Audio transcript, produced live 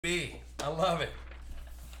B. I love it.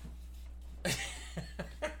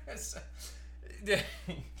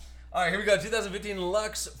 All right, here we go. 2015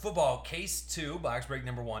 Luxe Football Case 2, box break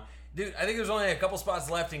number 1. Dude, I think there's only a couple spots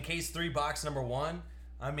left in Case 3, box number 1.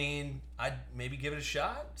 I mean, I'd maybe give it a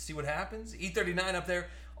shot, see what happens. E39 up there.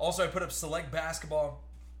 Also, I put up Select Basketball.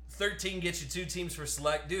 13 gets you 2 teams for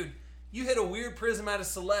Select. Dude, you hit a weird prism out of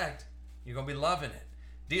Select, you're going to be loving it.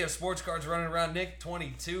 DF Sports Cards running around. Nick,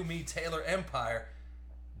 22. Me, Taylor, Empire.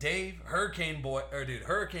 Dave, Hurricane Boy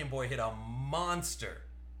hit a monster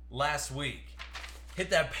last week. Hit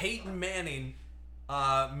that Peyton Manning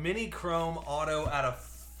mini chrome auto out of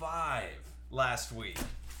 5 last week.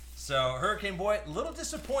 So Hurricane Boy, a little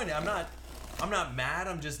disappointed. I'm not mad.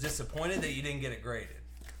 I'm just disappointed that you didn't get it graded.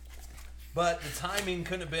 But the timing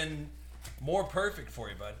couldn't have been more perfect for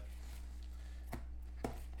you, bud.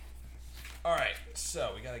 All right,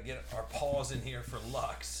 so we got to get our paws in here for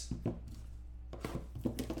Luxe.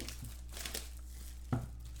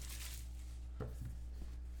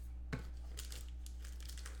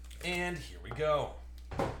 And here we go.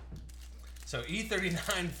 So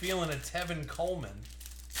E39 feeling a Tevin Coleman.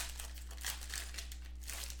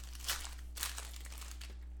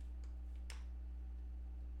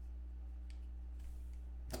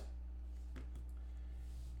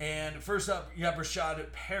 And first up, you have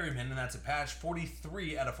Rashad Perryman, and that's a patch.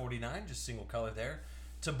 43 out of 49, just single color there.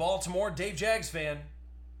 To Baltimore, Dave Jags fan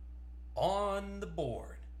on the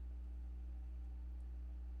board.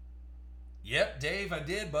 Yep, Dave, I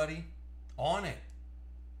did, buddy. On it.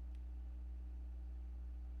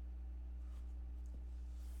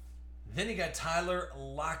 Then you got Tyler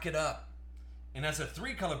Lock It Up. And that's a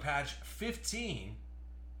 3-color patch, 15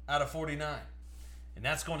 out of 49. And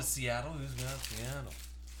that's going to Seattle. Who's got Seattle?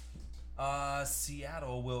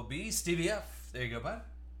 Seattle will be Stevie F. There you go, bud.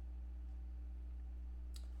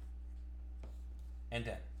 And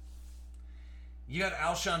then you got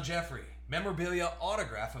Alshon Jeffrey. Memorabilia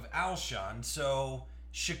autograph of Alshon. So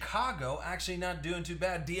Chicago actually not doing too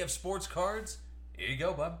bad. DF Sports Cards. Here you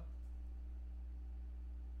go, bub.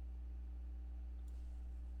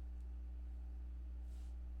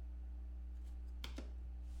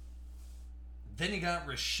 Then you got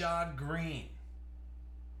Rashad Green.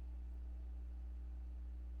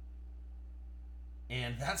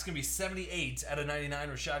 And that's going to be 78 out of 99.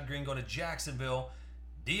 Rashad Green going to Jacksonville.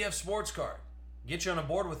 DF Sports Card. Get you on a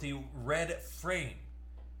board with the red frame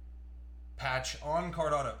patch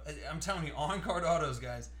on-card auto. I'm telling you, on-card autos,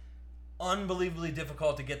 guys, unbelievably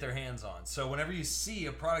difficult to get their hands on. So whenever you see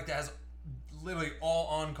a product that has literally all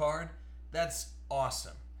on-card, that's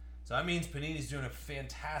awesome. So that means Panini's doing a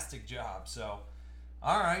fantastic job. So,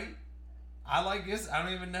 all right. I like this. I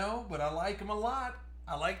don't even know, but I like him a lot.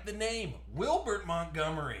 I like the name. Wilbert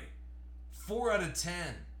Montgomery. 4 out of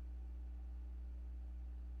 10.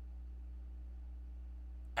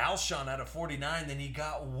 Alshon out of 49. Then you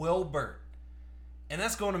got Wilbert. And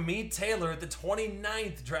that's going to me, Taylor, at the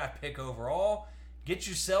 29th draft pick overall. Get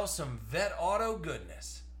yourself some vet auto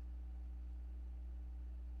goodness.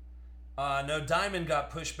 No, Diamond got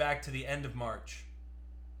pushed back to the end of March.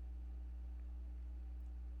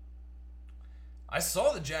 I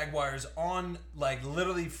saw the Jaguars on, like,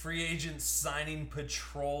 literally free agent signing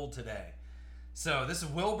patrol today. So this is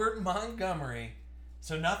Wilbert Montgomery.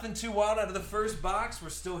 So nothing too wild out of the first box. We're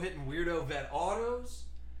still hitting weirdo vet autos.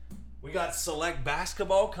 We got Select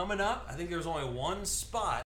Basketball coming up. I think there's only one spot